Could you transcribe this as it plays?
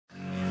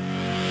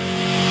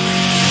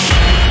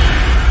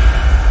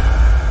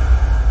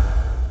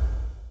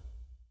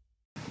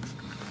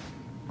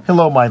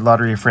Hello, my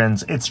lottery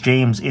friends. It's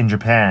James in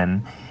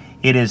Japan.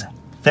 It is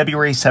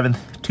February 7th,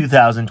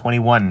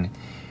 2021.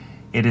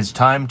 It is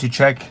time to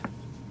check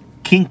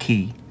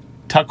Kinki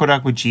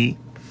Takarakuji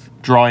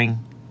drawing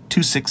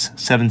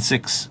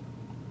 2676.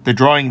 The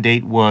drawing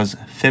date was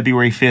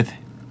February 5th,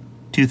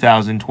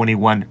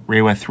 2021,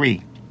 Reiwa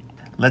 3.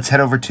 Let's head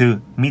over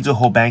to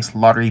Mizuho Bank's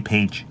lottery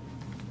page.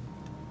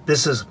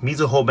 This is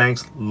Mizuho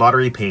Bank's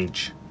lottery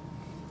page.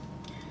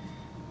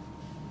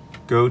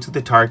 Go to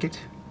the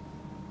target.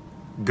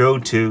 Go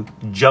to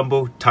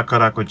Jumbo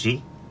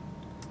Takarakuji.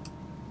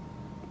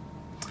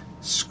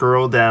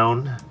 Scroll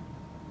down.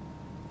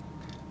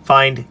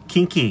 Find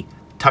Kinki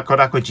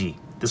Takarakuji,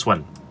 this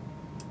one.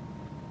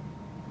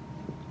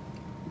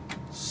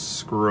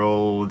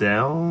 Scroll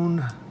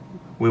down.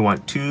 We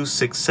want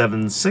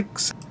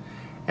 2676.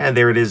 And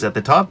there it is at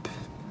the top.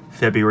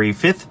 February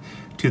 5th,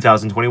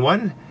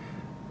 2021.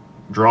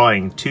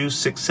 Drawing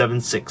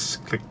 2676.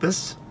 Click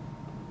this.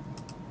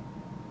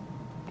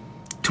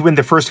 To win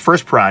the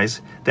first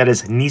prize, that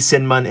is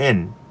Nisenman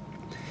yen,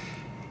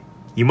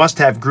 you must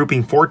have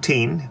grouping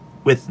 14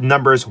 with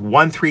numbers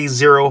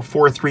 130,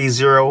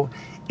 430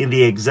 in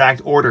the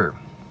exact order.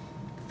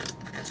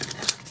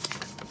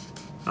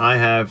 I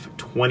have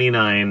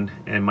 29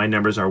 and my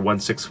numbers are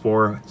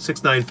 164,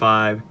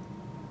 695,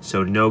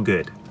 so no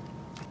good.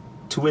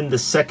 To win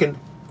the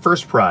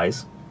first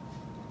prize,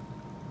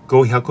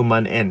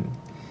 Gohyakuman yen.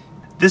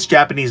 This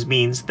Japanese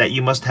means that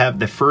you must have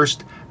the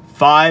first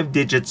 5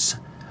 digits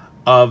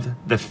of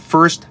the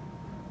first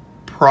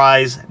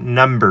prize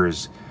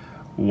numbers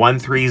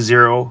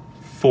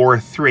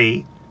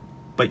 13043,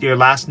 but your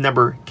last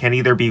number can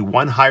either be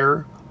one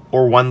higher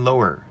or one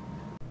lower.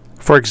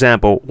 For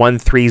example,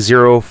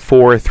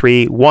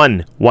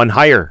 130431, one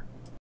higher,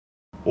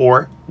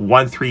 or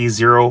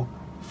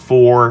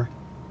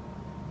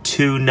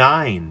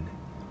 130429,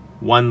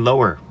 one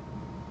lower.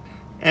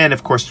 And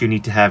of course you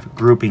need to have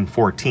grouping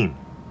 14.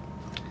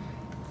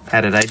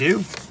 How did I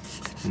do?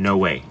 No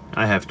way.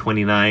 I have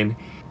 29,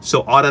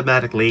 so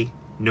automatically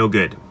no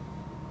good.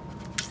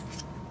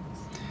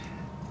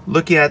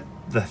 Looking at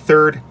the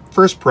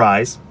first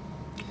prize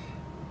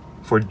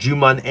for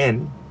Juman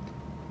yen,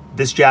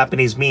 this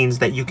Japanese means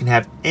that you can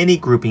have any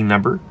grouping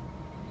number,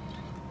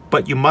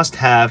 but you must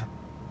have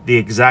the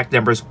exact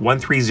numbers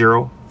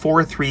 130,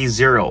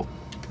 430.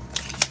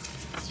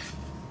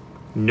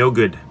 No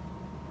good.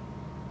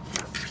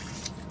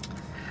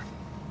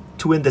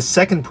 To win the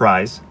second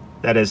prize,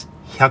 that is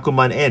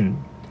Hyakuman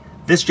yen,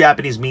 this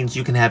Japanese means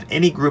you can have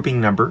any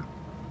grouping number,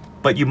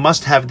 but you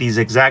must have these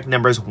exact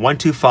numbers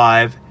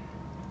 125,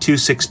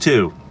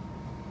 262.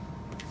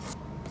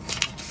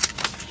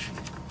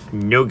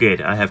 No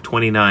good. I have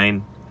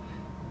 29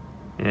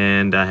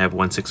 and I have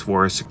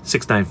 164,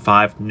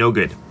 695. No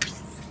good.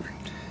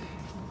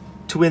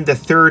 To win the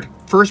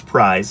first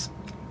prize,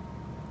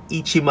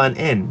 Ichiman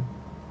yen,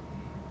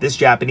 this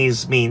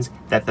Japanese means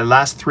that the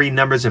last 3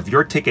 numbers of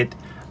your ticket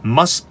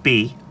must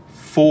be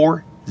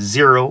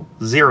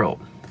 400.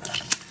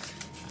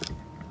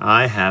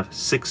 I have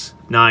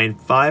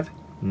 695,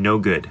 no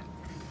good.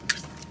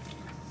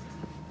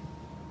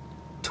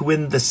 To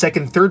win the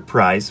third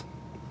prize,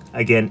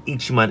 again,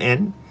 Ichiman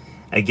yen,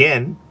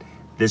 again,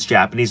 this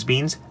Japanese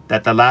means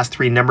that the last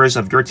 3 numbers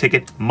of your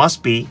ticket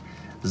must be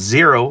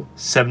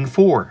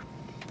 074.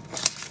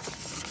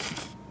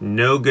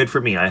 No good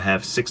for me, I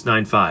have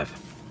 695.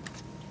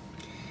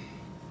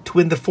 To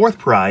win the fourth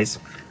prize,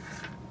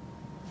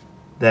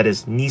 that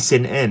is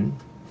Nisen yen,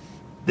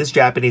 this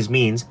Japanese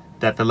means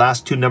that the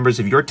last 2 numbers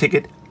of your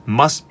ticket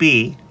must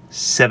be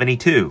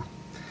 72.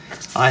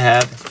 I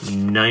have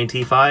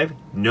 95,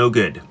 no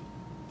good.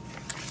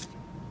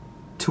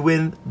 To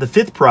win the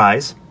 5th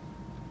prize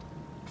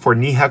for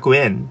Nihaku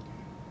yen,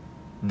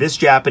 this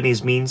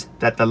Japanese means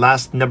that the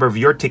last number of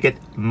your ticket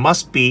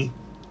must be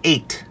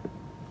 8.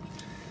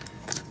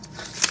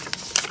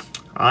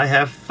 I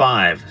have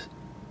 5.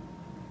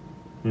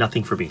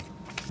 Nothing for me.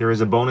 There is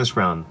a bonus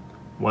round.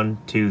 1,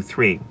 2,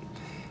 3.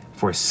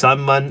 For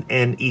Sanman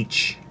yen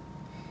each.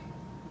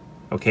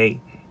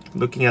 Okay,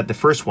 looking at the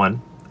first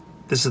one,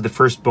 this is the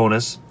first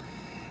bonus.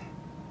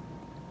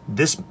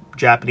 This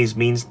Japanese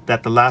means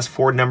that the last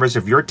 4 numbers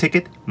of your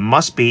ticket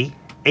must be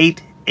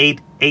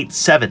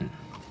 8887.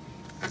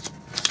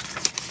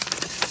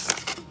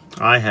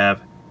 I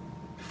have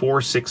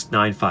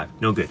 4695.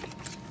 No good.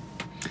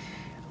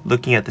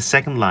 Looking at the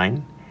second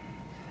line,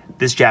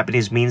 this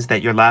Japanese means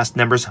that your last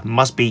numbers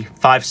must be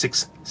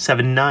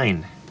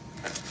 5679.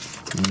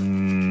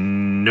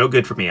 No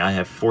good for me. I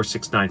have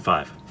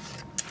 4695.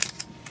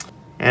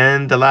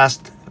 And the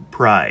last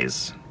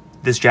prize.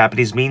 This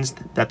Japanese means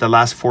that the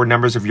last 4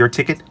 numbers of your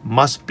ticket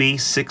must be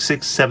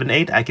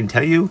 6678. I can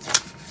tell you,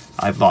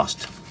 I've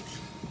lost.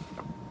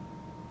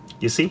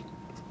 You see?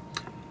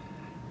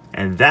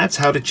 And that's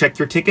how to check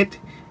your ticket.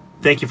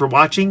 Thank you for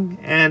watching,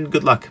 and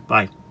good luck.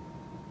 Bye.